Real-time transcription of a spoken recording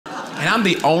And I'm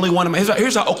the only one of my,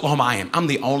 here's how Oklahoma I am. I'm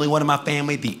the only one in my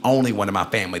family, the only one in my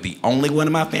family, the only one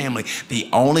in my family, the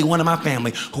only one in my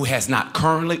family who has not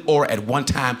currently or at one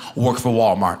time worked for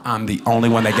Walmart. I'm the only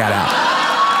one that got out.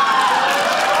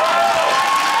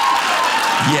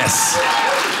 Yes.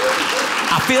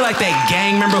 I feel like that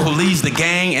gang member who leads the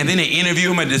gang and then they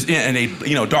interview him and they,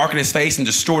 darken his face and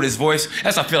distort his voice.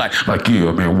 That's what I feel like. Like,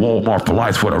 yeah, man, Walmart for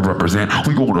life's what I represent.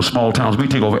 We go to small towns, we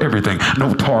take over everything.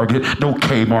 No Target, no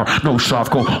Kmart, no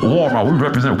Shopko, Walmart. We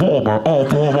represent Walmart, all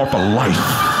Walmart for life.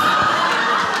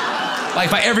 Like,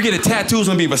 if I ever get a tattoo, it's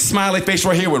gonna be a smiley face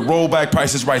right here with rollback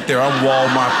prices right there. I'm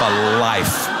Walmart for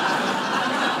life.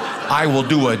 I will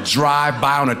do a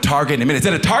drive-by on a Target in a minute. Is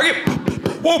that a Target?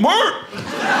 Walmart!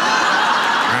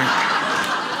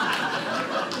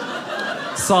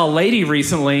 Saw a lady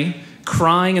recently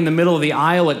crying in the middle of the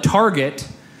aisle at Target,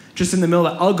 just in the middle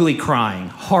of ugly crying,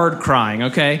 hard crying,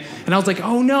 okay? And I was like,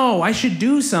 oh no, I should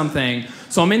do something.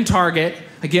 So I'm in Target,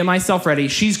 I get myself ready,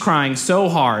 she's crying so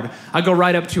hard. I go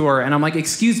right up to her and I'm like,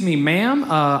 excuse me, ma'am,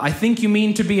 I think you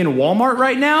mean to be in Walmart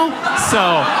right now?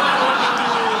 So,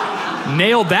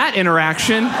 nailed that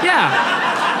interaction, yeah.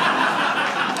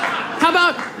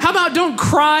 How about don't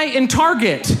cry in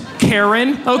Target,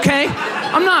 Karen, okay?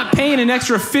 I'm not paying an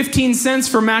extra 15 cents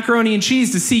for macaroni and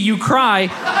cheese to see you cry.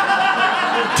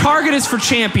 Target is for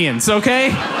champions, okay?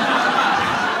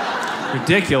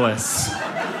 Ridiculous.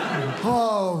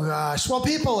 Oh, gosh. Well,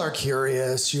 people are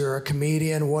curious. You're a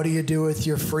comedian. What do you do with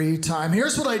your free time?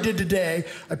 Here's what I did today.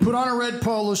 I put on a red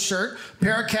polo shirt,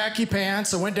 pair of khaki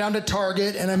pants. I went down to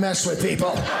Target, and I messed with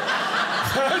people.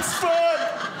 That's fun.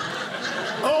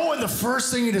 Oh, and the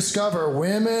first thing you discover,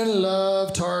 women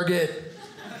love Target.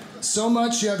 So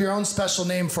much you have your own special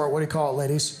name for it. What do you call it,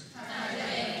 ladies?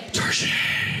 Target.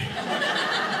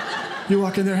 You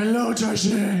walk in there, hello,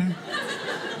 Target.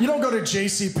 You don't go to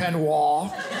J.C.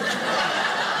 Pennwall.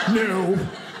 No.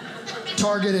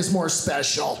 Target is more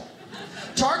special.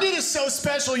 Target is so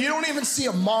special, you don't even see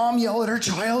a mom yell at her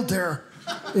child there.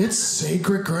 It's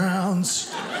sacred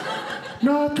grounds.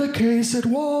 Not the case at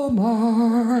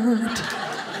Walmart.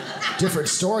 Different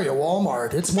story at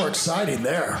Walmart. It's more exciting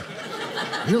there.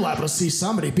 You're liable to see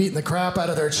somebody beating the crap out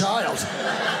of their child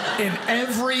in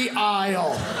every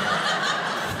aisle.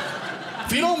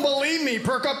 If you don't believe me,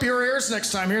 perk up your ears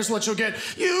next time. Here's what you'll get.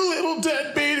 You little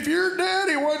deadbeat, if your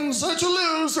daddy wasn't such a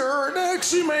loser and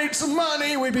actually made some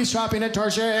money, we'd be shopping at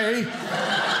Target.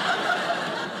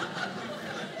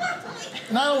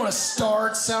 And I don't want to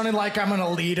start sounding like I'm an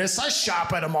elitist. I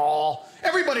shop at them all.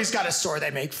 Everybody's got a store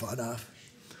they make fun of.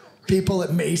 People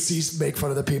at Macy's make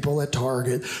fun of the people at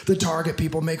Target. The Target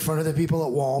people make fun of the people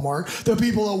at Walmart. The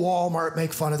people at Walmart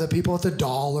make fun of the people at the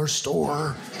dollar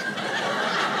store.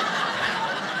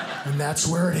 And that's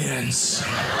where it ends.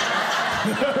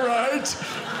 Right?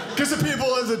 Because the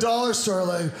people at the dollar store are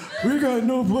like, we got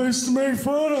no place to make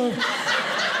fun of.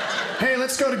 Hey,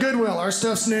 let's go to Goodwill. Our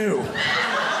stuff's new.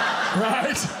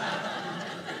 Right?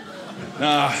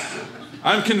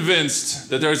 I'm convinced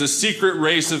that there's a secret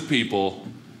race of people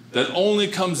that only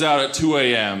comes out at 2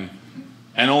 a.m.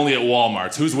 and only at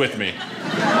Walmart's. Who's with me?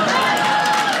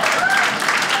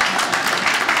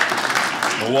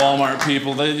 The Walmart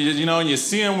people, and you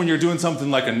see them when you're doing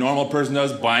something like a normal person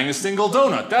does, buying a single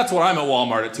donut. That's what I'm at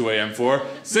Walmart at 2 a.m. for.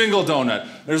 Single donut.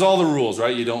 There's all the rules,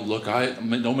 right? You don't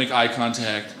don't make eye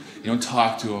contact. You don't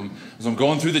talk to them. So I'm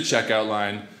going through the checkout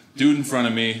line, dude in front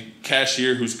of me,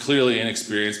 cashier who's clearly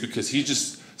inexperienced because he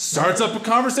just starts up a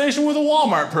conversation with a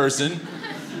Walmart person.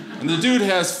 And the dude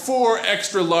has 4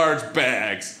 extra large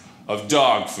bags of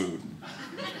dog food.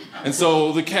 And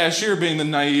so the cashier, being the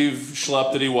naive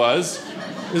schlep that he was,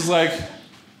 is like,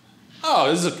 oh,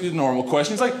 this is a normal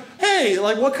question. He's like, hey,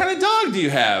 what kind of dog do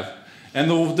you have? And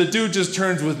the dude just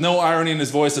turns with no irony in his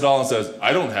voice at all and says,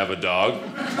 I don't have a dog.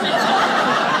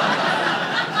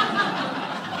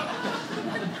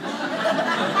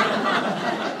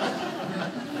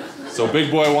 So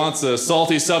Big Boy wants a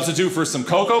salty substitute for some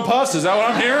Cocoa Puffs? Is that what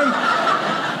I'm hearing?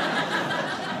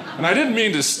 And I didn't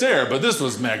mean to stare, but this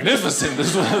was magnificent.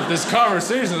 This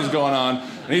conversation was going on.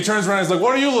 And he turns around and he's like,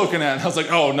 what are you looking at? And I was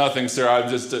like, oh, nothing, sir. I'm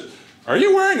just... Are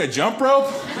you wearing a jump rope?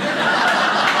 We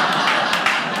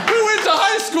went to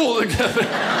high school together.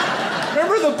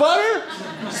 Remember the butter?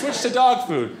 Switch to dog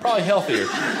food. Probably healthier.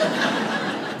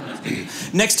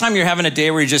 Next time you're having a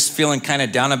day where you're just feeling kind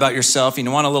of down about yourself, you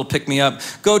want a little pick-me-up,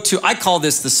 go to, I call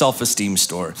this the self-esteem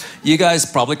store. You guys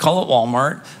probably call it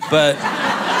Walmart, but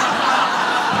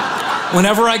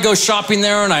whenever I go shopping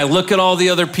there and I look at all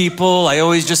the other people, I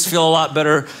always just feel a lot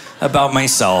better about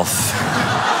myself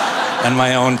and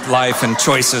my own life and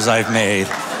choices I've made.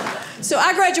 So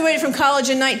I graduated from college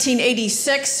in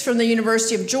 1986 from the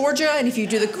University of Georgia, and if you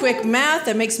do the quick math,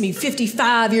 that makes me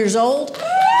 55 years old.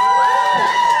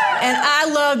 And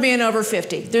I love being over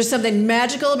 50. There's something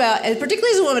magical about, and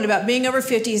particularly as a woman, about being over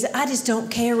 50 is I just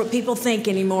don't care what people think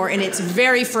anymore, and it's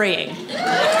very freeing.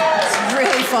 It's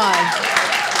really fun.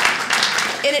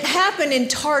 And it happened in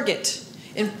Target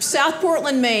in South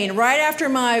Portland, Maine, right after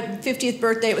my 50th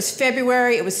birthday. It was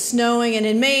February, it was snowing, and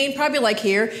in Maine, probably like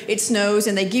here, it snows,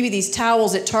 and they give you these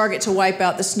towels at Target to wipe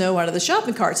out the snow out of the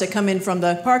shopping carts that come in from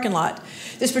the parking lot.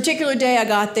 This particular day I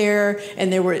got there,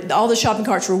 and all the shopping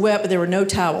carts were wet, but there were no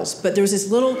towels. But there was this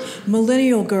little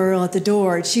millennial girl at the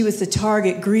door, and she was the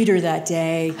Target greeter that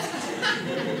day.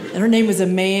 And her name was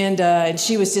Amanda, and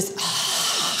she was just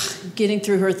getting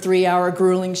through her 3-hour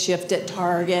grueling shift at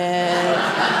Target.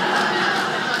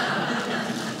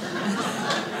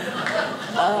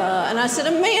 And I said,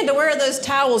 Amanda, where are those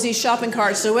towels? These shopping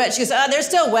carts so wet. She goes, they're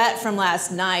still wet from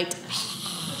last night.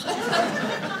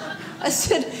 I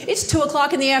said, it's 2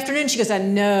 o'clock in the afternoon. She goes, I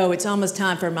know, it's almost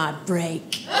time for my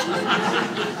break. Well,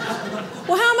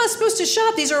 how am I supposed to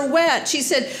shop? These are wet. She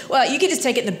said, well, you could just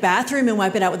take it in the bathroom and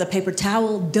wipe it out with a paper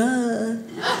towel, duh.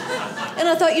 And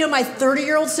I thought, my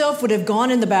 30-year-old self would have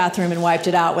gone in the bathroom and wiped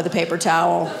it out with a paper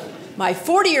towel. My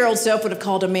 40-year-old self would have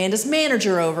called Amanda's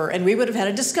manager over, and we would have had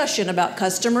a discussion about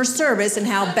customer service and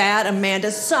how bad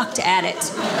Amanda sucked at it.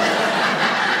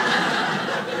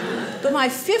 But my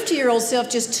 50-year-old self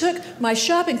just took my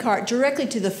shopping cart directly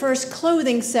to the first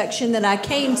clothing section that I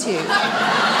came to.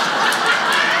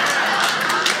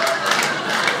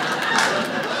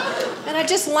 And I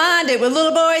just lined it with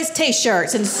little boys'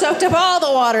 T-shirts and soaked up all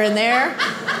the water in there.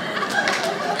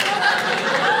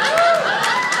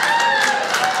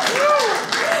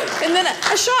 And then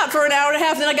I shopped for an hour and a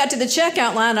half, and then I got to the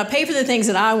checkout line, and I paid for the things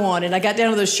that I wanted. I got down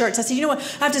to those shirts. I said, you know what?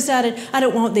 I've decided I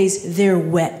don't want these. They're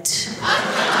wet.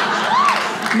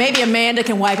 Maybe Amanda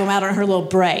can wipe them out on her little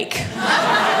break.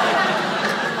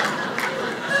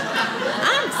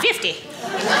 I'm 50.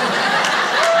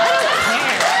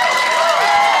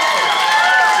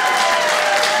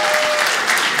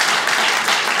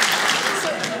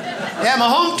 Yeah, my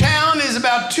hometown is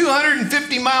about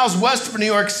 250 miles west of New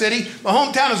York City. My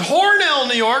hometown is Hornell,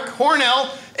 New York. Hornell,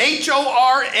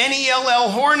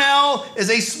 Hornell. Hornell is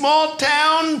a small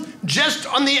town just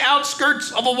on the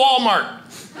outskirts of a Walmart.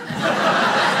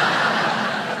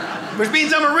 Which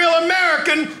means I'm a real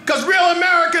American, because real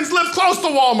Americans live close to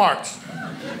Walmarts.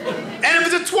 And if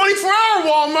it's a 24-hour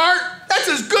Walmart, that's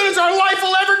as good as our life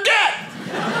will ever get.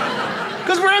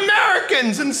 Because we're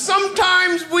Americans, and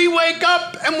sometimes we wake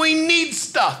up and we need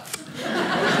stuff.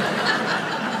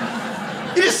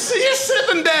 You just sit up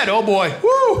in bed, oh boy,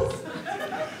 woo!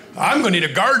 I'm gonna need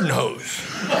a garden hose.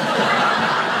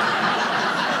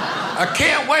 I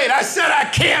can't wait. I said I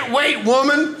can't wait,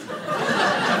 woman.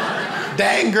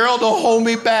 Dang girl, don't hold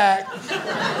me back.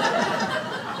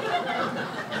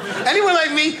 Anyone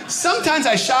like me, sometimes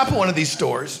I shop at one of these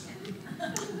stores.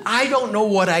 I don't know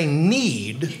what I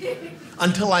need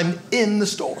until I'm in the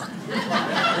store.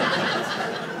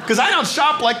 Because I don't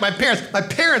shop like my parents. My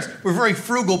parents were very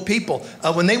frugal people.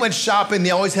 When they went shopping, they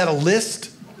always had a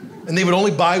list, and they would only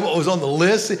buy what was on the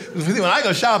list. When I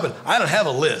go shopping, I don't have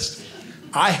a list.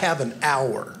 I have an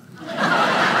hour.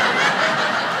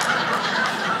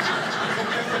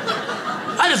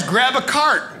 I just grab a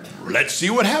cart. Let's see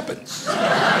what happens.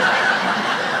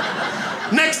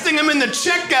 Next thing I'm in the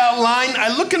checkout line, I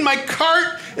look in my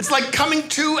cart. It's like coming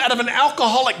to out of an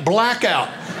alcoholic blackout.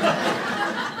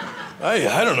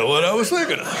 I don't know what I was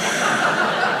thinking of.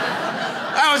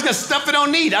 I was gonna stuff I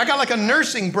don't need. I got like a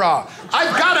nursing bra.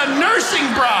 I've got a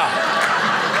nursing bra.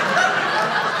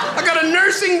 I got a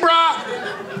nursing bra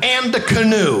and a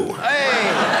canoe. Hey.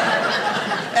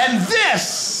 And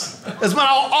this is when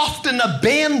I'll often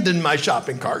abandon my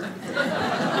shopping cart.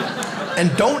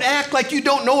 And don't act like you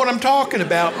don't know what I'm talking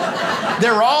about.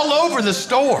 They're all over the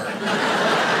store.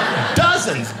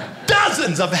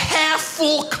 Dozens of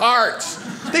half-full carts.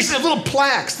 They should have little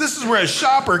plaques. This is where a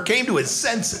shopper came to his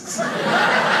senses.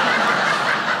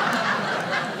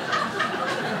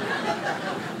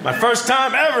 My first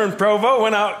time ever in Provo,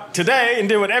 went out today and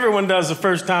did what everyone does the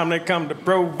first time they come to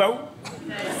Provo.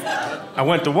 I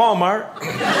went to Walmart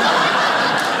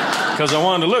because I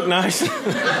wanted to look nice.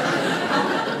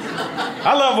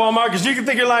 I love Walmart because you can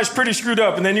think your life's pretty screwed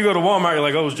up, and then you go to Walmart, you're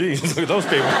like, oh, geez, look at those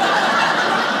people.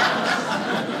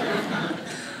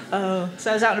 So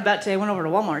I was out and about today. I went over to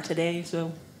Walmart today,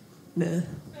 so... There's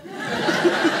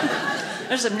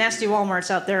some nasty Walmarts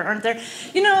out there, aren't there?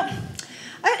 You know,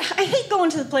 I hate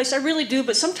going to the place, I really do,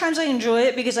 but sometimes I enjoy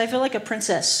it because I feel like a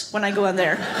princess when I go in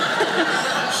there.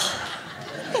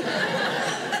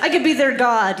 could be their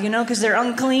god, you know, because they're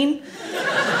unclean.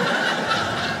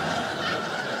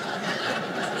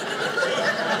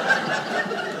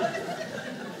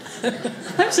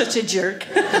 I'm such a jerk.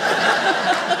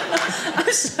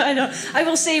 I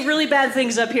will say really bad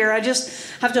things up here. I just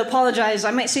have to apologize.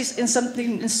 I might say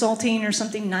something insulting or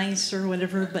something nice or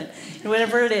whatever, but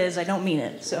whatever it is, I don't mean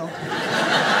it. So.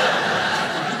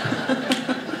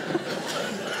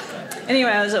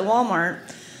 Anyway, I was at Walmart.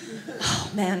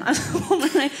 Oh man,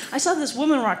 I saw this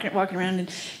woman walking around,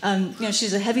 and you know,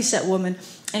 she's a heavy-set woman,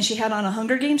 and she had on a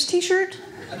Hunger Games T-shirt.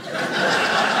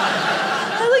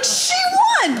 I'm like, she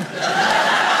won!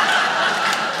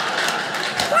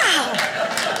 Wow.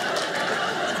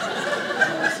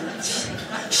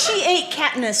 She ate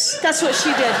Katniss. That's what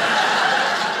she did.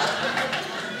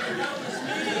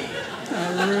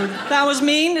 Oh, rude. That was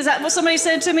mean? Is that what somebody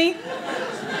said to me?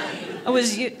 Oh,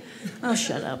 was you? Oh,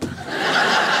 shut up.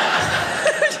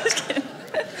 Just kidding.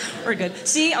 We're good.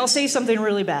 See, I'll say something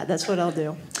really bad. That's what I'll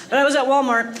do. But I was at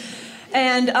Walmart,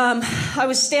 and I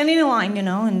was standing in line, you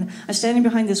know, and I was standing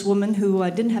behind this woman who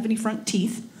didn't have any front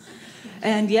teeth,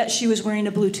 and yet she was wearing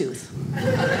a Bluetooth.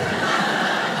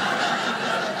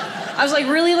 I was like,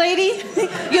 really, lady?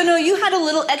 You know, you had a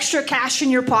little extra cash in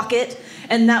your pocket,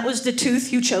 and that was the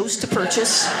tooth you chose to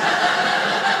purchase.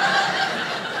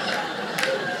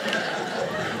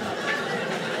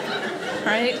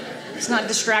 Right? It's not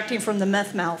distracting from the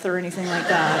meth mouth or anything like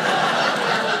that.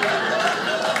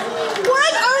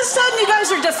 What? All of a sudden you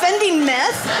guys are defending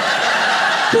meth?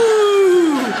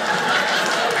 Boo!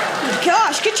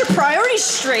 Gosh, get your priorities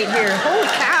straight here. Holy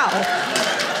cow.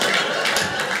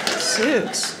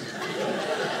 Suits.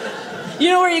 You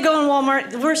know where you go in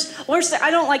Walmart? The worst I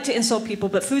don't like to insult people,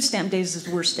 but food stamp days is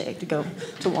the worst day to go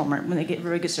to Walmart when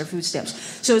everybody gets their food stamps.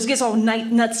 So it gets all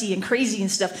nutsy and crazy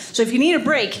and stuff. So if you need a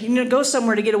break, you need to go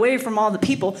somewhere to get away from all the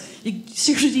people,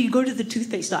 you go to the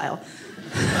toothpaste aisle.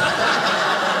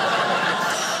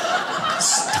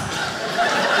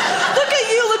 Look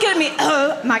at you, look at me.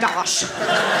 Oh my gosh.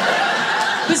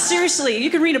 But seriously, you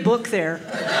can read a book there.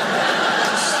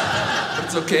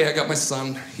 It's okay, I got my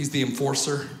son. He's the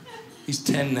enforcer. He's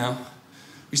 10 now.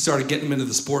 We started getting him into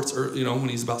the sports, you know, when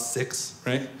he's about 6,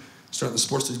 right? Starting the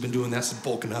sports, so he's been doing that since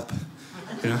bulking up,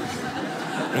 you know?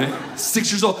 Right?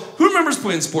 6 years old. Who remembers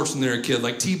playing sports when they were a kid?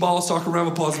 Like T-ball, soccer, round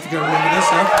applause if you gotta remember this,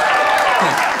 huh?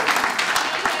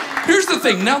 Yeah. Here's the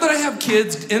thing, now that I have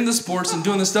kids in the sports and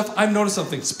doing this stuff, I've noticed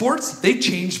something. Sports, they've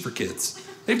changed for kids.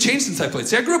 They've changed since I played.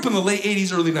 See, I grew up in the late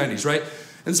 80s, early 90s, right?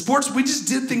 And sports, we just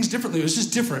did things differently. It was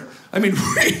just different. I mean,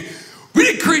 we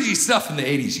did crazy stuff in the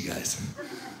 80s, you guys.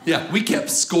 Yeah, we kept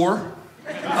score,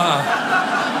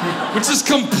 which is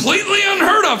completely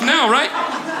unheard of now, right?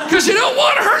 Because you don't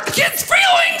want to hurt the kids'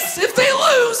 feelings if they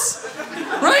lose,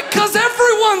 right? Because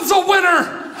everyone's a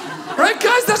winner, right,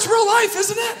 guys? That's real life,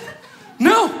 isn't it?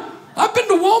 No, I've been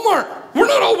to Walmart. We're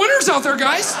not all winners out there,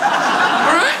 guys, all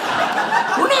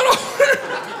right? We're not all winners.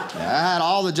 I had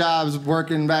all the jobs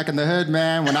working back in the hood,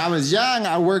 man. When I was young,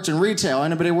 I worked in retail.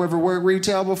 Anybody ever worked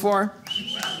retail before?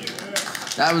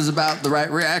 That was about the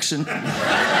right reaction.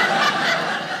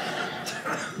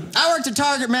 I worked at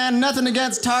Target, man. Nothing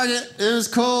against Target. It was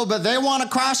cool, but they want to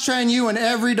cross-train you in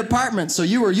every department, so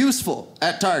you were useful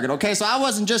at Target, okay? So I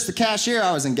wasn't just the cashier.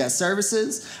 I was in guest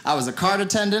services. I was a cart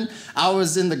attendant. I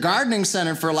was in the gardening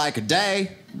center for like a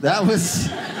day. That was...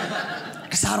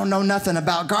 because I don't know nothing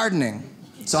about gardening.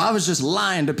 So I was just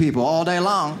lying to people all day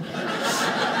long.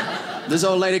 This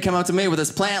old lady came up to me with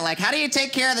this plant, like, how do you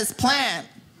take care of this plant?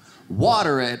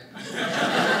 Water it.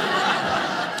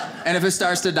 And if it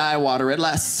starts to die, water it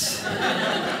less.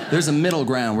 There's a middle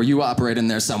ground where you operate in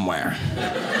there somewhere.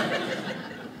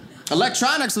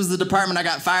 Electronics was the department I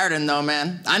got fired in, though,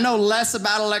 man. I know less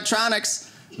about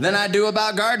electronics than I do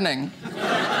about gardening.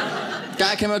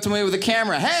 Guy came up to me with a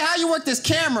camera. Hey, how you work this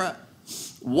camera?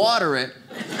 Water it.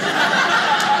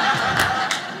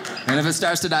 And if it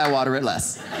starts to die, water it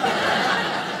less.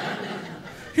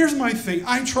 Here's my thing.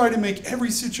 I try to make every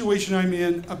situation I'm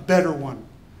in a better one,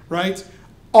 right?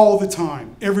 All the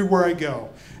time, everywhere I go.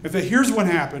 Here's what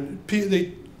happened.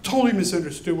 They totally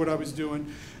misunderstood what I was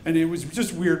doing, and it was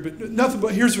just weird, but nothing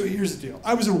but, here's the deal.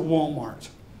 I was at Walmart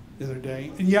the other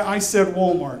day, and yeah, I said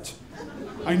Walmart.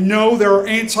 I know there are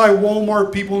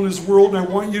anti-Walmart people in this world, and I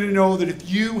want you to know that if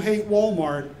you hate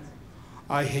Walmart,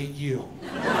 I hate you.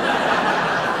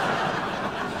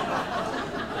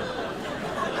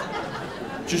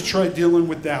 Just try dealing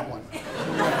with that one.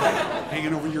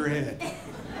 Hanging over your head.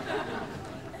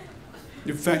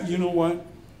 In fact, you know what?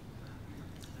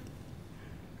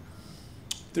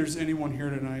 If there's anyone here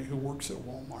tonight who works at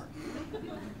Walmart,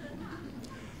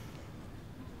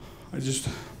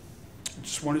 I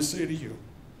just want to say to you,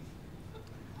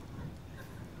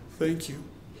 thank you.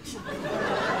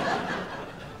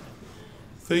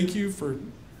 Thank you for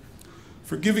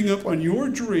giving up on your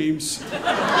dreams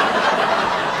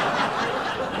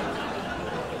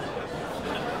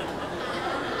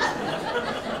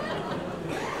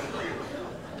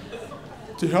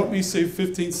to help me save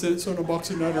 15 cents on a box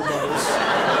of Nutter Butters.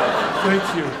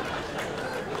 Thank you.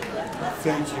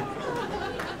 Thank you.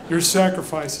 Your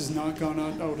sacrifice has not gone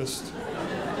unnoticed.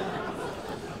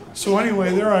 So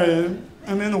anyway, there I am.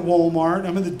 I'm in the Walmart.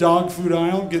 I'm in the dog food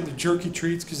aisle, getting the jerky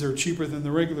treats because they're cheaper than the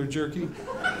regular jerky.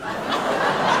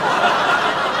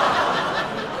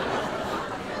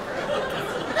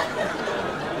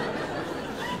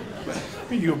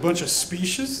 Are you a bunch of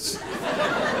specious?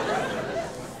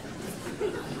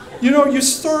 You know, you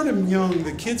start them young,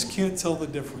 the kids can't tell the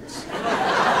difference.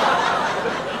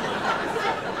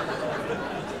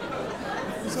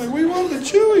 It's like, we want the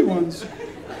chewy ones.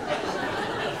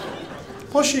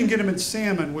 Plus you can get them in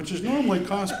salmon, which is normally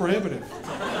cost prohibitive.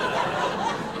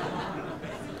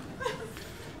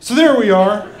 So there we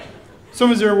are.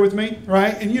 Someone's there with me,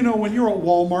 right? And you know, when you're at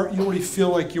Walmart, you already feel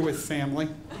like you're with family.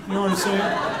 You know what I'm saying?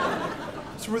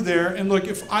 So we're there, and look,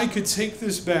 if I could take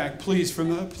this back, please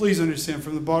understand,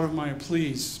 from the bottom of my heart,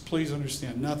 please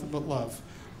understand, nothing but love.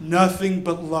 Nothing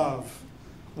but love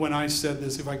when I said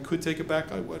this. If I could take it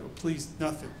back, I would. Please,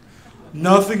 nothing.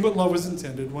 Nothing but love was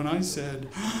intended when I said,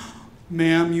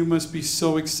 ma'am, you must be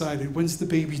so excited. When's the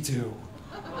baby due?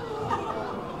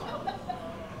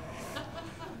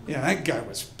 Yeah, that guy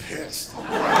was pissed.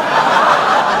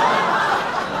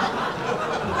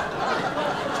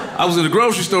 I was in the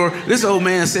grocery store. This old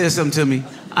man said something to me.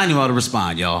 I knew how to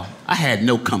respond, y'all. I had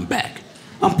no comeback.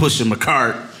 I'm pushing my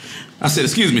cart. I said,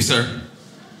 excuse me, sir.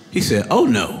 He said, oh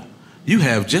no, you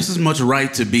have just as much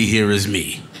right to be here as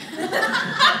me.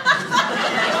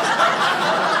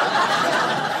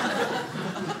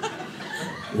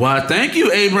 Why, thank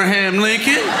you, Abraham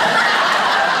Lincoln.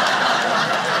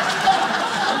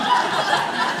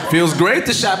 Feels great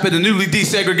to shop at the newly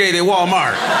desegregated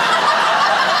Walmart.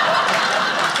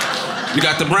 You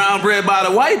got the brown bread by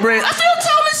the white bread. I feel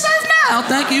totally safe now.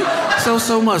 Thank you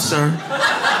so much, sir.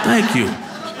 Thank you.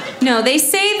 No, they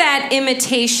say that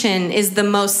imitation is the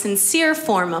most sincere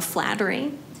form of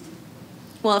flattery.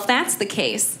 Well, if that's the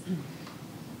case,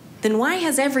 then why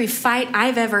has every fight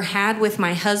I've ever had with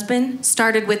my husband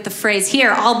started with the phrase,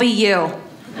 here, I'll be you?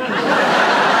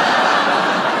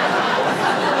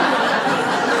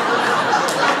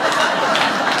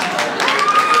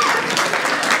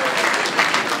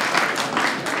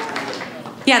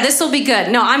 Yeah, this will be good.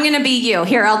 No, I'm gonna be you.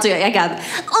 Here, I'll do it. I got it.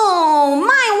 Oh,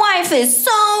 my wife is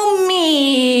so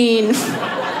mean.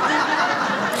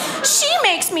 She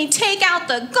makes me take out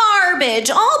the garbage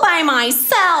all by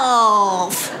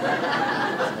myself.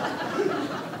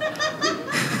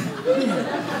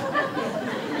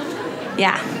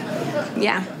 Yeah.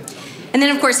 And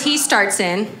then, of course, he starts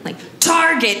in, like,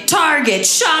 Target,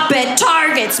 shop at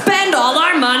Target, spend all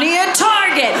our money at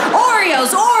Target.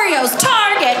 Oreos,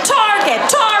 Target.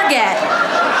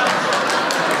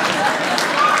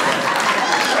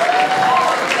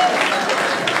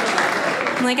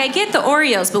 I'm like, I get the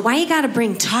Oreos, but why you gotta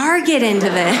bring Target into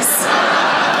this?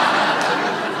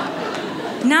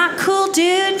 Not cool,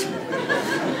 dude.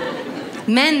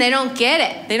 Men, they don't get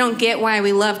it. They don't get why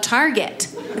we love Target.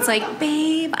 It's like,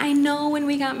 babe, I know when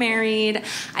we got married,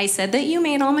 I said that you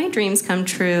made all my dreams come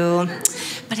true,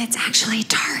 but it's actually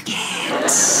Target.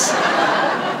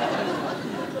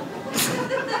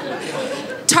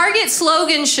 Target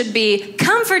slogan should be,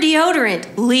 come for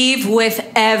deodorant, leave with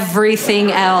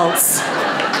everything else.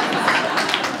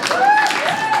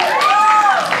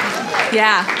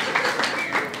 Yeah.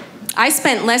 I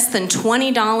spent less than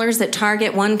 $20 at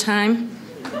Target one time.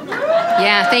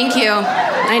 Yeah, thank you.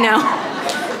 I know.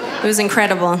 It was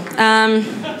incredible.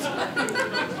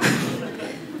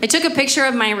 I took a picture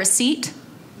of my receipt,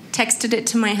 texted it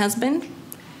to my husband.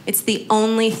 It's the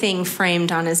only thing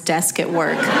framed on his desk at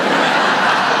work.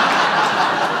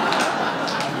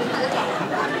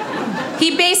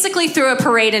 He basically threw a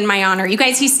parade in my honor. You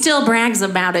guys, he still brags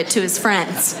about it to his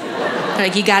friends. They're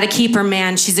like, you gotta keep her,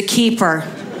 man. She's a keeper.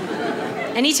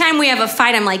 Anytime we have a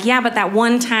fight, I'm like, yeah, but that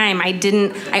one time I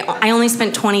only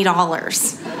spent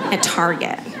 $20 at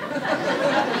Target.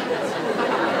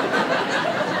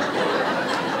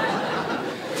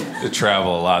 To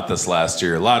travel a lot this last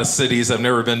year. A lot of cities I've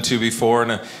never been to before.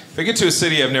 And if I get to a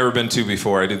city I've never been to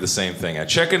before, I do the same thing. I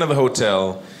check into the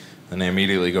hotel, and I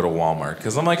immediately go to Walmart.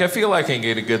 Because I'm like, I feel like I can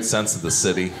get a good sense of the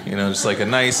city. You know, just like a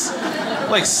nice,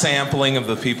 like, sampling of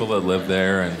the people that live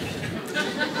there. And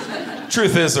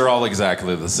Truth is, they're all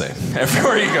exactly the same.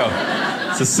 Everywhere you go,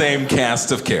 it's the same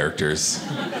cast of characters.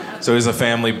 There's always a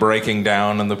family breaking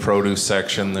down in the produce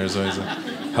section. There's always a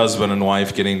husband and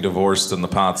wife getting divorced in the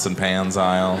pots and pans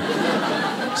aisle.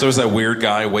 So there's that weird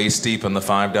guy waist deep in the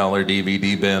 $5 DVD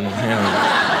bin. You know.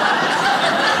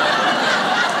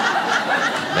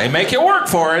 They make you work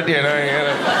for it, you know.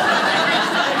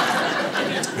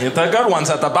 Get the good ones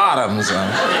at the bottom. So.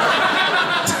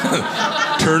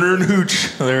 Turner and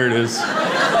Hooch. There it is.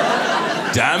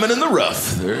 Diamond in the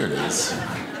rough. There it is.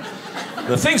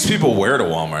 The things people wear to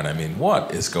Walmart, I mean,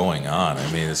 what is going on?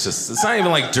 I mean, it's not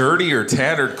even like dirty or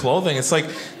tattered clothing. It's like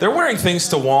they're wearing things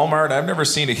to Walmart I've never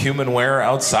seen a human wear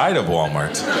outside of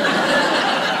Walmart.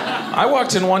 I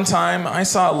walked in one time, I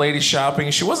saw a lady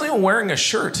shopping. She wasn't even wearing a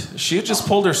shirt. She had just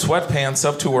pulled her sweatpants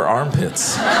up to her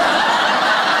armpits.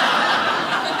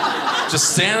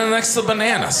 Just standing next to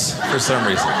bananas for some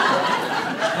reason.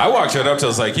 I walked right up to her, I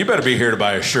was like, you better be here to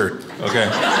buy a shirt, okay?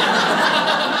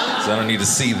 Because I don't need to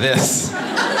see this.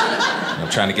 I'm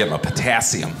trying to get my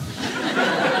potassium.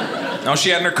 All she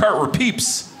had in her cart were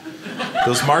Peeps.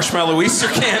 Those marshmallow Easter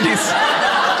candies.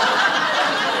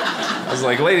 I was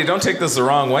like, lady, don't take this the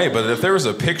wrong way, but if there was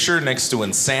a picture next to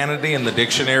insanity in the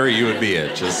dictionary, you would be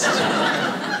it. Just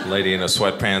a lady in a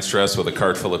sweatpants dress with a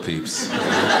cart full of Peeps.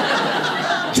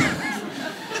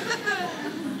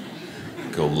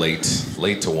 Go late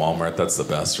to Walmart, that's the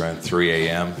best, right? 3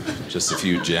 a.m., just a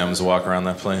few gems walk around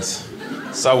that place.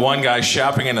 Saw one guy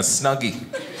shopping in a Snuggie.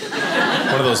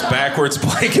 One of those backwards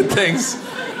blanket things.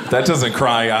 If that doesn't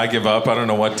cry, I give up, I don't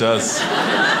know what does.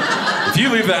 If you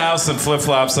leave the house in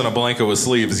flip-flops and a blanket with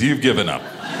sleeves, you've given up.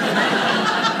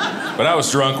 But I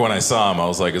was drunk when I saw him. I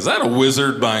was like, is that a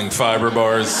wizard buying fiber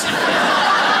bars?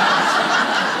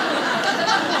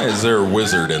 Is there a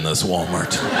wizard in this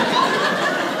Walmart?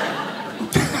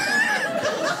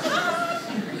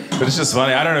 But it's just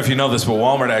funny. I don't know if you know this, but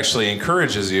Walmart actually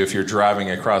encourages you, if you're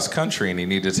driving across country and you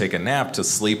need to take a nap, to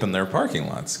sleep in their parking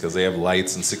lots, because they have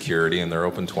lights and security and they're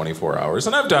open 24 hours.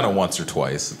 And I've done it once or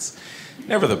twice. It's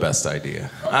never the best idea.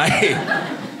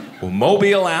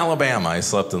 Mobile, Alabama, I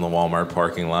slept in the Walmart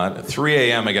parking lot. At 3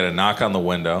 a.m., I get a knock on the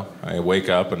window. I wake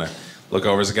up and I look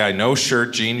over. There's a guy, no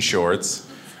shirt, jean shorts.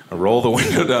 I roll the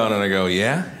window down and I go,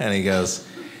 yeah? And he goes,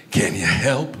 can you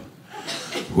help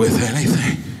with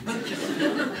anything?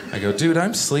 I go, dude,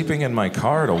 I'm sleeping in my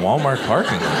car at a Walmart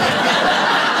parking lot.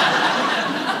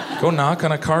 Go knock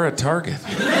on a car at Target.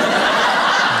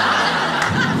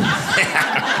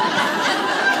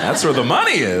 That's where the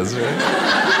money is, right?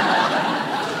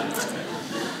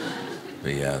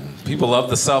 But yeah, people love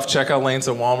the self-checkout lanes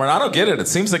at Walmart. I don't get it. It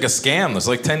seems like a scam. There's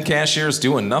like 10 cashiers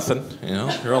doing nothing, you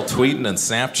know? They're all tweeting and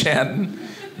Snapchatting.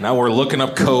 Now we're looking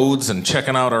up codes and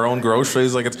checking out our own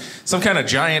groceries like it's some kind of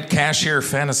giant cashier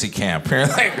fantasy camp. You're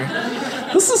like,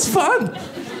 this is fun.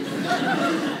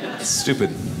 It's stupid.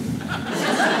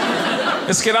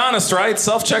 Let's get honest, right?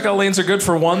 Self-checkout lanes are good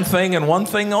for one thing and one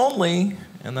thing only,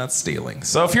 and that's stealing.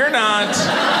 So if you're not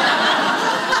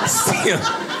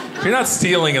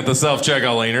stealing at the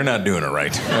self-checkout lane, you're not doing it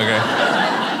right,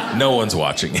 okay? No one's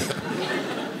watching you.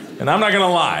 And I'm not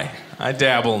gonna lie, I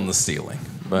dabble in the stealing,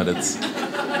 but it's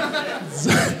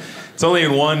only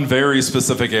in one very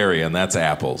specific area, and that's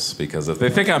apples. Because if they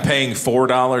think I'm paying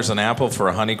 $4 an apple for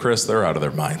a Honeycrisp, they're out of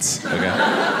their minds,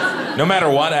 okay? No matter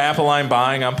what apple I'm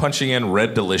buying, I'm punching in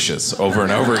Red Delicious over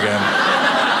and over again.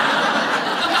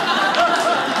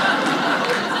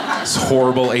 It's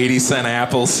horrible 80-cent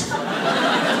apples.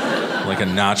 Like a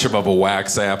notch above a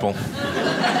wax apple.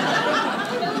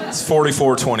 It's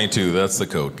 4422, that's the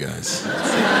code, guys.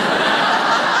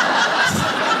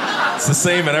 It's the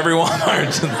same at every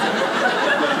Walmart.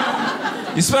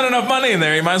 You spend enough money in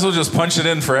there, you might as well just punch it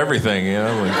in for everything, you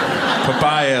know? Like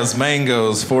papayas,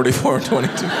 mangoes,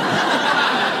 4422.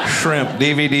 Shrimp,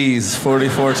 DVDs,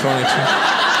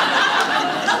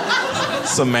 4422.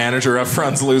 Some manager up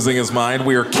front's losing his mind.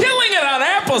 We are killing it on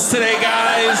apples today,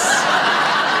 guys.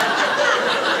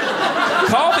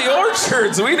 Call the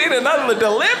orchards. We need another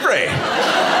delivery.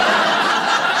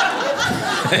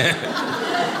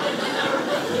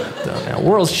 Now,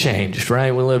 world's changed,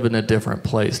 right? We live in a different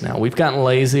place now. We've gotten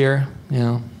lazier, you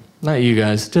know. Not you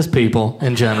guys, just people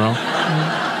in general.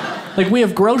 Like, we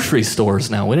have grocery stores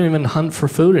now. We don't even hunt for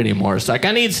food anymore. It's like,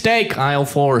 I need steak, aisle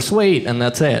 4, sweet, and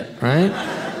that's it, right?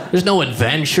 There's no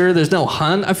adventure, there's no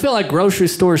hunt. I feel like grocery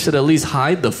stores should at least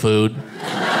hide the food.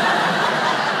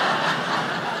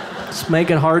 Just make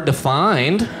it hard to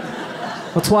find.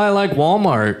 That's why I like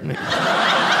Walmart.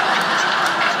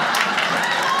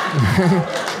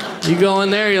 You go in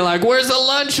there, you're like, where's the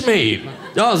lunch meat?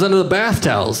 Oh, it's under the bath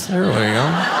towels. There we go.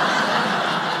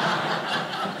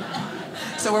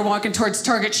 so we're walking towards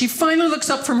Target. She finally looks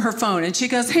up from her phone and she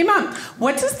goes, "Hey, Mom,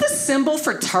 what does the symbol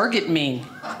for Target mean?"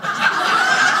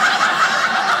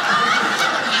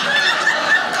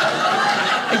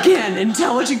 Again,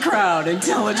 intelligent crowd.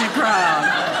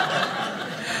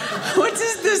 What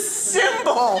does the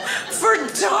symbol for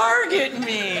Target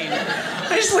mean?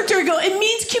 I just looked at her and go, "It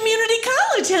means community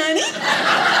college, honey."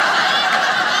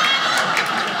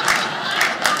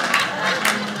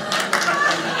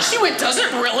 She went, "Does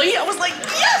it really?" I was like,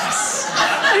 "Yes!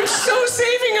 I'm so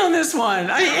saving on this one.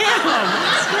 I am."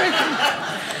 It's great.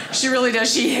 She really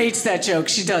does. She hates that joke.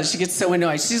 She does. She gets so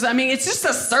annoyed. She's, I mean, it's just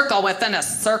a circle within a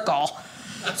circle.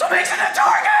 So it makes it a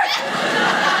target!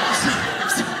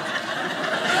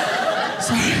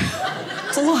 Sorry.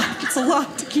 It's a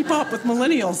lot to keep up with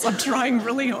millennials. I'm trying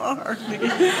really hard.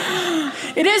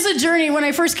 It is a journey. When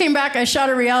I first came back, I shot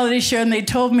a reality show, and they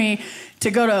told me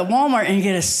to go to Walmart and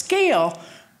get a scale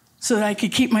so that I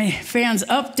could keep my fans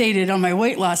updated on my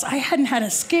weight loss. I hadn't had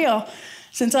a scale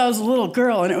since I was a little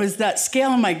girl, and it was that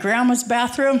scale in my grandma's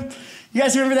bathroom. You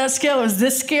guys remember that scale? It was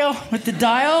this scale with the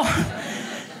dial.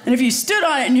 And if you stood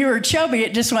on it and you were chubby,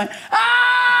 it just went,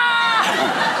 ah!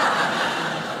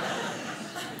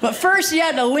 But first you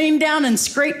had to lean down and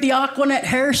scrape the Aquanet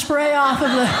hairspray off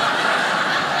of the...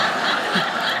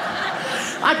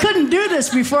 I couldn't do this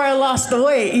before I lost the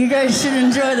weight. You guys should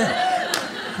enjoy the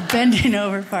bending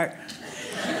over part.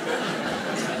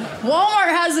 Walmart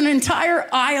has an entire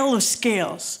aisle of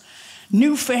scales,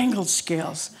 newfangled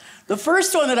scales. The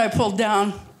first one that I pulled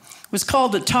down was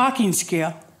called the talking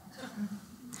scale.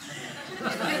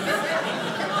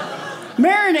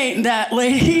 Marinate that,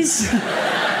 ladies.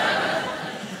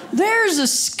 There's a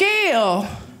scale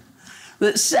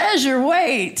that says your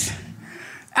weight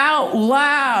out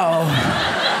loud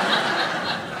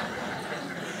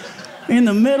in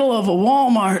the middle of a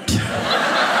Walmart.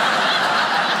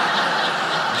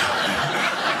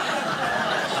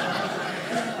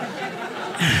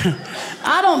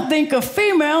 I don't think a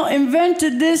female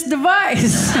invented this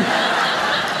device.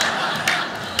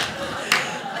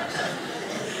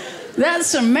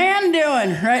 That's a man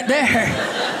doing right there.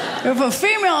 If a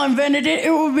female invented it,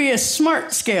 it would be a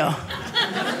smart scale.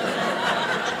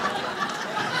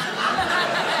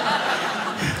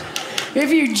 If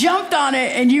you jumped on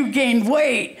it and you gained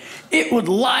weight, it would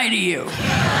lie to you.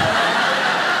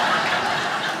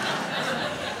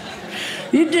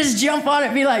 You'd just jump on it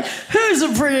and be like, "Who's a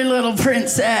pretty little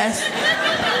princess?"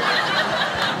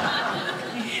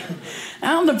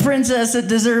 I'm the princess that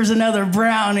deserves another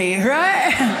brownie,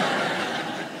 right?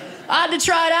 I had to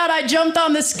try it out. I jumped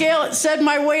on the scale. It said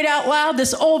my weight out loud.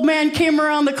 This old man came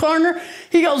around the corner.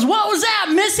 He goes, "What was that,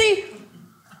 Missy?"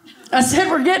 I said,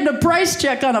 "We're getting a price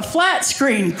check on a flat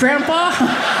screen, Grandpa."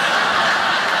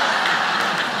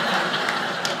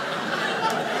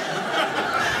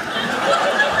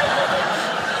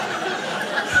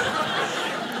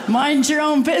 Mind your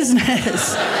own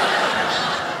business.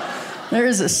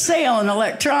 There's a sale in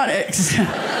electronics.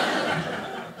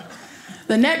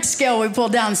 The next scale we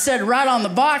pulled down said right on the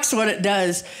box what it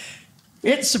does.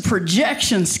 It's a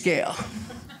projection scale.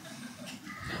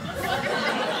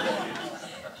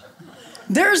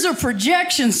 There's a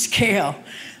projection scale.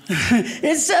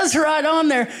 It says right on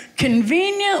there,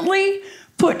 conveniently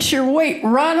put your weight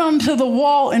right onto the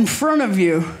wall in front of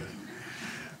you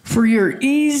for your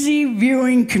easy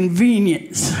viewing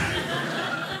convenience.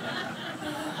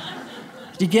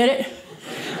 You get it?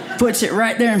 Puts it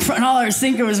right there in front. All I was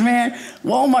thinking was, man,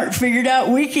 Walmart figured out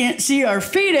we can't see our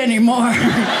feet anymore.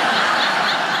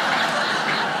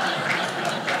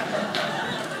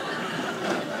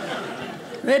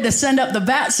 They had to send up the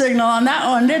bat signal on that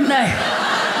one, didn't they?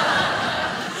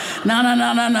 No.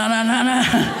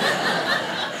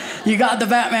 You got the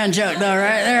Batman joke, though,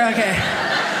 right there? Okay.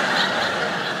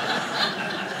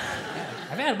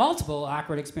 I've had multiple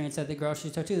awkward experiences at the grocery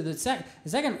store, too. The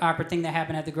second awkward thing that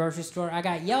happened at the grocery store, I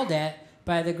got yelled at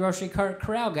by the grocery cart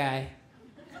corral guy.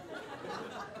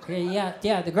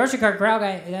 Yeah, the grocery cart corral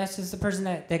guy, that's just the person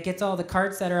that gets all the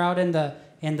carts that are out in the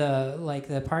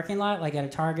parking lot, like at a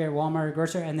Target or Walmart or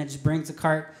grocery, and then just brings the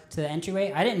cart to the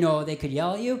entryway. I didn't know they could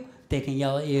yell at you. They can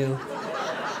yell at you.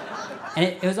 And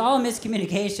it was all a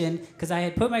miscommunication because I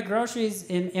had put my groceries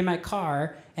in my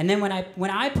car, and then when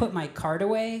I put my cart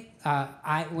away,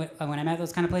 when I'm at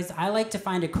those kind of places, I like to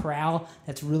find a corral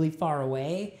that's really far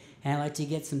away, and I like to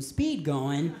get some speed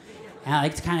going. And I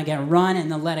like to kind of get a run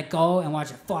and then let it go and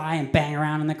watch it fly and bang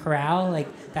around in the corral. Like,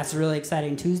 that's a really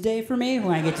exciting Tuesday for me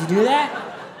when I get to do that.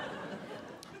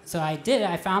 So I did it.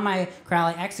 I found my corral.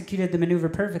 I executed the maneuver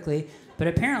perfectly. But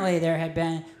apparently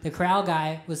the corral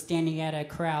guy was standing at a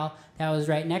corral that was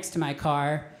right next to my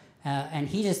car. And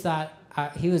he just thought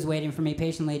he was waiting for me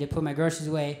patiently to put my groceries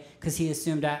away because he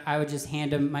assumed I would just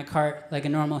hand him my cart like a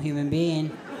normal human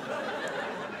being.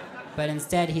 But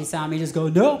instead, he saw me just go,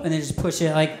 nope, and then just push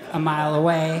it like a mile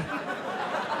away.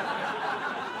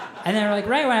 And then like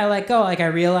right when I let go, like I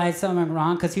realized something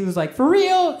wrong because he was like, for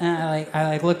real? And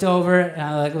I looked over and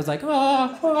I was like,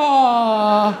 oh.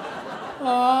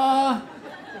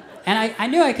 And I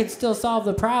knew I could still solve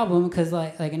the problem because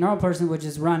like a normal person would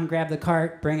just run, grab the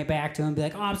cart, bring it back to him, be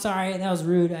like, oh, I'm sorry, that was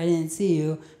rude, I didn't see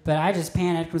you. But I just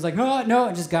panicked, was like, oh, no,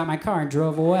 and just got my car and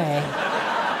drove away.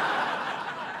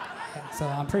 So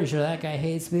I'm pretty sure that guy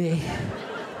hates me.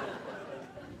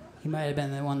 He might have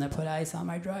been the one that put ice on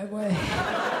my driveway.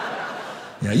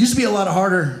 Yeah, it used to be a lot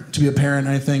harder to be a parent,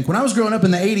 I think. When I was growing up in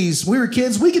the 80s, we were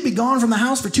kids, we could be gone from the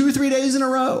house for 2 or 3 days in a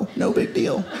row. No big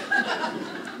deal.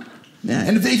 Yeah,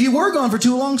 and if you were gone for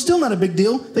too long, still not a big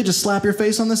deal. They just slap your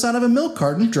face on the side of a milk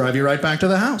carton, drive you right back to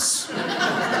the house.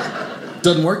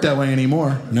 Doesn't work that way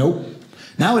anymore. Nope.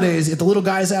 Nowadays, if the little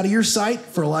guy's out of your sight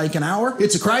for like an hour,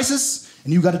 it's a crisis,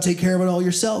 and you got to take care of it all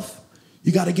yourself.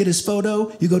 You got to get his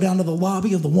photo. You go down to the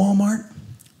lobby of the Walmart,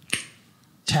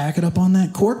 tack it up on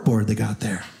that corkboard they got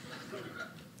there.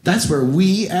 That's where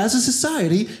we, as a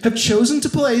society, have chosen to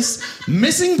place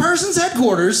missing persons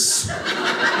headquarters.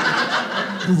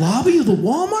 The lobby of the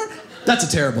Walmart? That's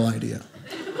a terrible idea.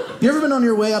 You ever been on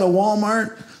your way out of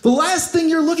Walmart? The last thing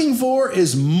you're looking for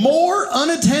is more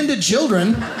unattended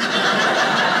children.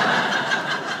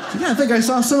 Yeah, I think I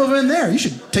saw some of them in there. You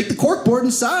should take the corkboard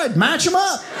inside, match them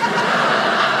up.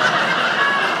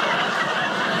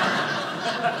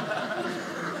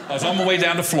 I was on my way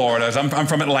down to Florida. I'm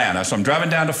from Atlanta, so I'm driving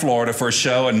down to Florida for a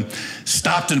show and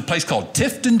stopped in a place called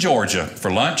Tifton, Georgia for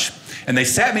lunch. And they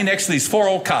sat me next to these 4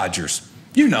 old codgers.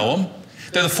 You know them.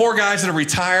 They're the 4 guys that are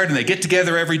retired and they get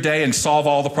together every day and solve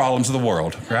all the problems of the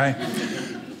world, right?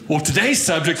 Well, today's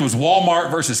subject was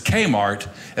Walmart versus Kmart,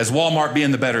 as Walmart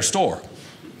being the better store.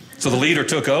 So the leader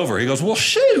took over. He goes, well,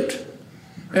 shoot.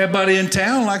 Everybody in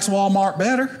town likes Walmart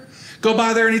better. Go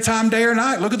by there anytime, day or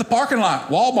night. Look at the parking lot.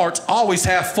 Walmart's always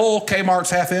half full.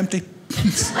 Kmart's half empty.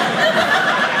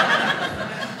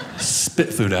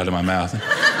 Spit food out of my mouth.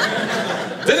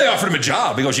 Then they offered him a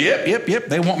job. He goes, yep.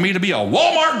 They want me to be a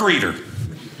Walmart greeter.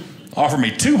 Offered me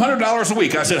 $200 a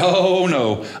week. I said, oh,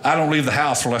 no. I don't leave the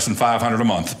house for less than $500 a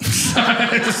month.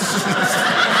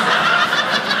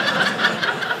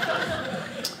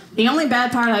 The only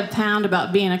bad part I've found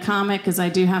about being a comic is I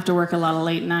do have to work a lot of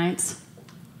late nights.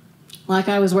 Like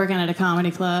I was working at a comedy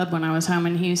club when I was home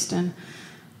in Houston,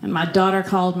 and my daughter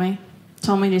called me,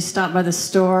 told me to stop by the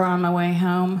store on my way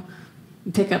home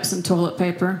and pick up some toilet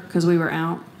paper because we were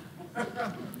out.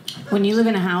 When you live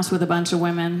in a house with a bunch of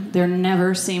women, there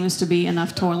never seems to be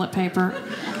enough toilet paper.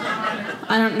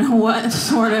 I don't know what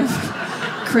sort of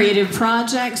creative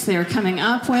projects they're coming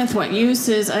up with, what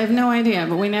uses, I have no idea,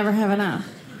 but we never have enough.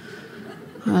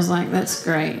 I was like, that's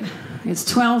great. It's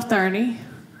 12:30.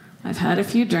 I've had a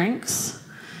few drinks,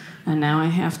 and now I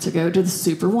have to go to the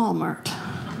Super Walmart.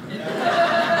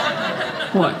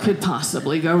 What could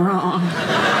possibly go wrong?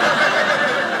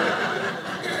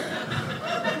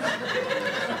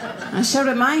 I showed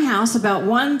at my house about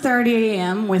 1:30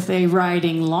 a.m. with a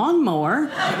riding lawnmower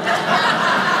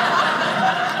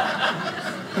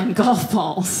and golf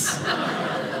balls.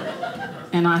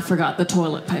 And I forgot the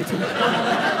toilet paper.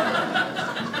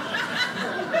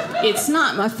 It's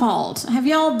not my fault. Have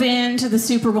y'all been to the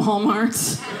Super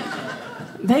Walmarts?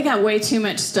 They got way too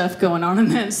much stuff going on in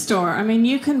that store. I mean,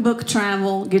 you can book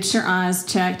travel, get your eyes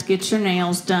checked, get your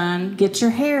nails done, get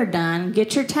your hair done,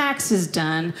 get your taxes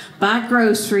done, buy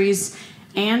groceries,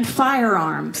 and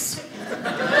firearms.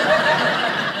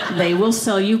 They will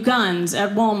sell you guns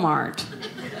at Walmart,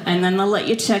 and then they'll let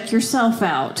you check yourself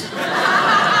out.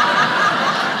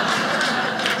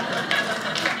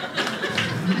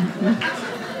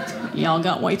 Y'all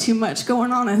got way too much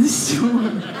going on in this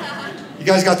store. You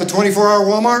guys got the 24-hour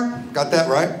Walmart? Got that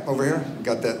right over here?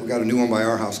 Got that. We got a new one by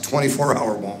our house,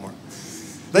 24-hour Walmart.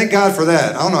 Thank God for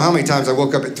that. I don't know how many times I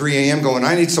woke up at 3 a.m. going,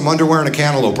 I need some underwear and a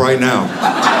cantaloupe right now.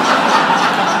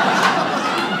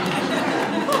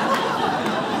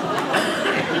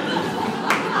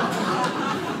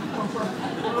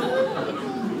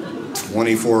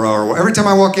 24-hour. Every time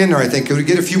I walk in there, I think, could we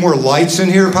get a few more lights in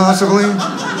here, possibly?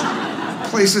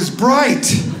 Place is bright.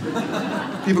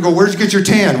 People go, where'd you get your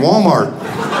tan? Walmart.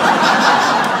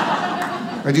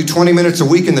 I do 20 minutes a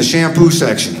week in the shampoo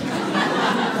section.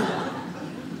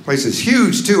 Place is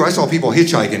huge, too. I saw people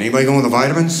hitchhiking. Anybody going with the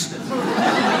vitamins?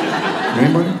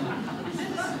 Anybody?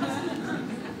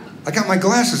 I got my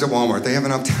glasses at Walmart. They have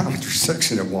an optometry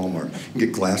section at Walmart. You can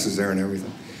get glasses there and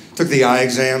everything. Took the eye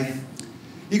exam.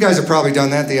 You guys have probably done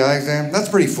that, the eye exam. That's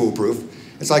pretty foolproof.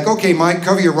 It's like, okay, Mike,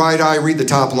 cover your right eye, read the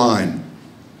top line.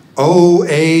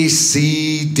 O-A-C-D.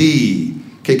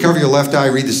 Okay, cover your left eye,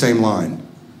 read the same line.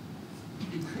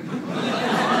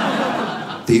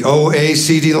 The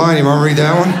O-A-C-D line, you want to read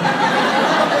that one?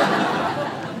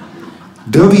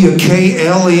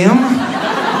 W-K-L-M?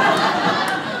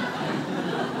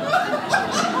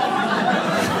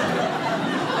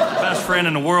 Best friend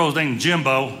in the world is named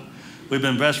Jimbo. We've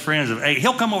been best friends of 8.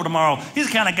 He'll come over tomorrow. He's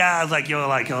the kind of guy who's like, you're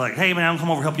like, hey man, I'll come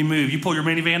over and help you move. You pull your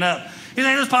minivan up. He's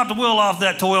like, just pop the wheel off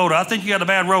that Toyota. I think you got a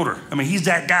bad rotor. I mean, he's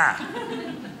that guy.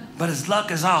 But his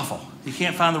luck is awful. He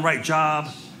can't find the right job,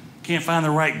 can't find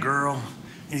the right girl,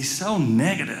 and he's so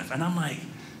negative. And I'm like,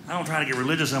 I don't try to get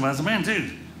religious on him. I said, man,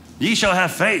 dude, ye shall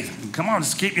have faith. Come on,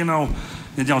 just keep,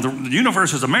 the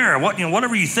universe is a mirror.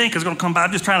 Whatever you think is going to come by.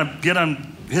 I'm just trying to get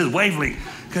on his wavelength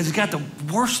because he's got the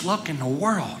worst luck in the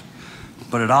world.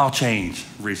 But it all changed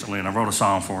recently, and I wrote a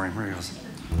song for him. Here he goes.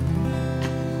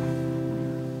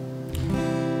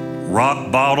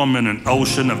 Rock bottom in an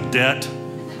ocean of debt.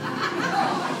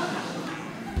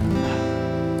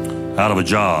 Out of a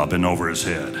job and over his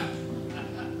head.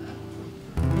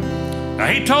 Now,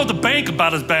 he told the bank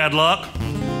about his bad luck.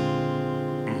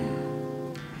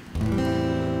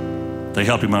 They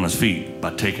helped him on his feet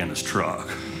by taking his truck.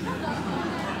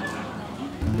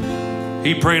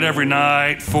 He prayed every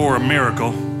night for a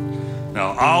miracle.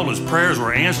 Now, all his prayers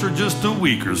were answered just a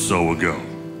week or so ago.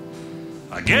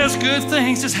 I guess good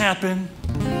things just happen.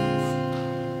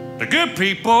 The good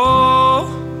people,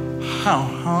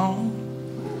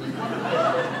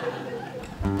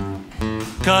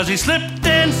 Cause he slipped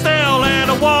and fell at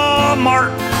a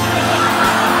Walmart.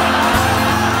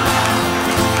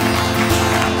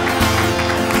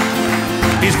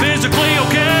 He's physically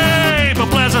okay, but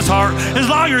bless his heart, his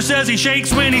lawyer says he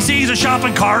shakes when he sees a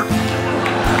shopping cart.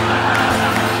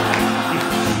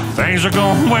 Things are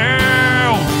going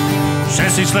well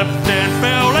since he slipped and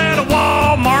fell at a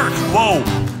Walmart. Whoa,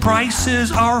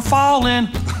 prices are falling.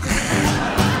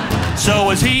 So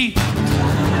is he.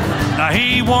 Now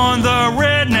he won the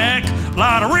redneck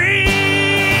lottery.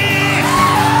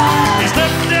 He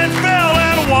slipped and fell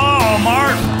at a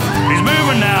Walmart. He's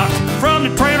moving out from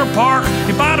the trailer park.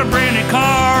 He bought a brand new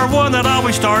car, one that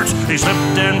always starts. He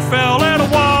slipped and fell at a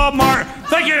Walmart.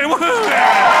 Thank you.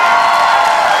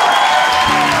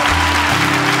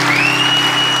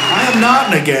 I am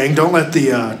not in a gang. Don't let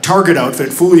the Target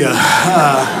outfit fool you.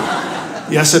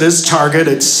 Yes, it is Target.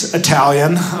 It's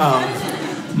Italian.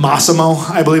 Massimo,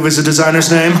 I believe is the designer's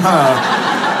name.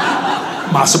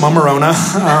 Massimo Morona.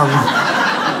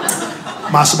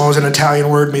 Massimo is an Italian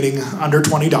word meaning under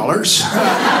 $20.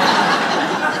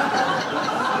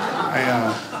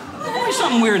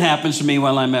 Something weird happens to me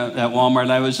while I'm at Walmart.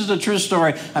 This is a true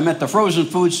story. I'm at the frozen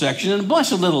food section, and a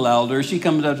blessed little elder, she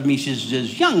comes up to me, she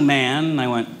says, young man, and I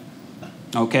went,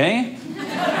 okay.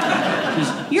 She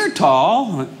says, you're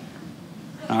tall.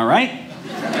 All right.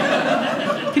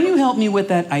 Can you help me with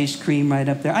that ice cream right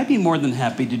up there? I'd be more than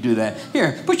happy to do that.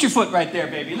 Here, put your foot right there,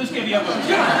 baby. Let's give you a boost.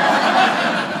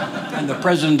 I'm the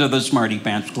president of the Smarty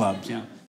Pants Club. Yeah.